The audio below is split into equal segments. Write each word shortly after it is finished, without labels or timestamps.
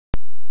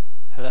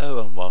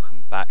Hello and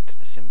welcome back to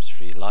the Sims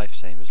 3 Life,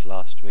 same as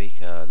last week,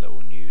 a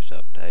little news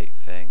update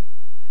thing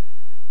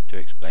to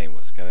explain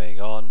what's going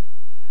on.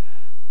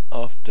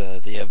 After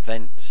the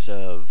events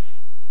of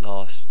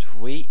last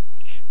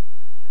week,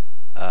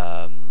 they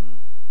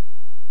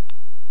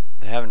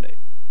haven't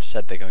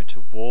said they're going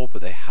to war,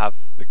 but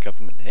the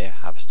government here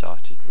have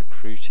started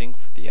recruiting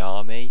for the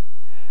army.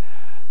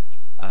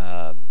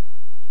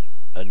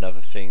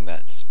 Another thing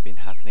that's been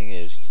happening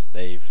is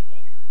they've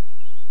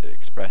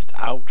expressed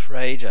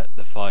outrage at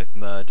the 5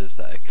 murders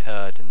that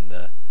occurred in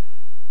the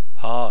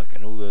park,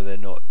 and although they're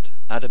not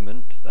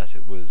adamant that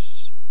it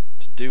was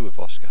to do with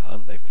Oscar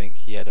Hunt, they think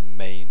he had a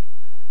main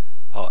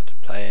part to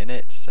play in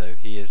it, so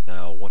he is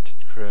now a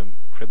wanted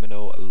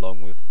criminal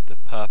along with the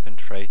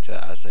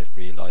perpetrator, as they've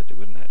realised it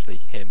wasn't actually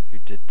him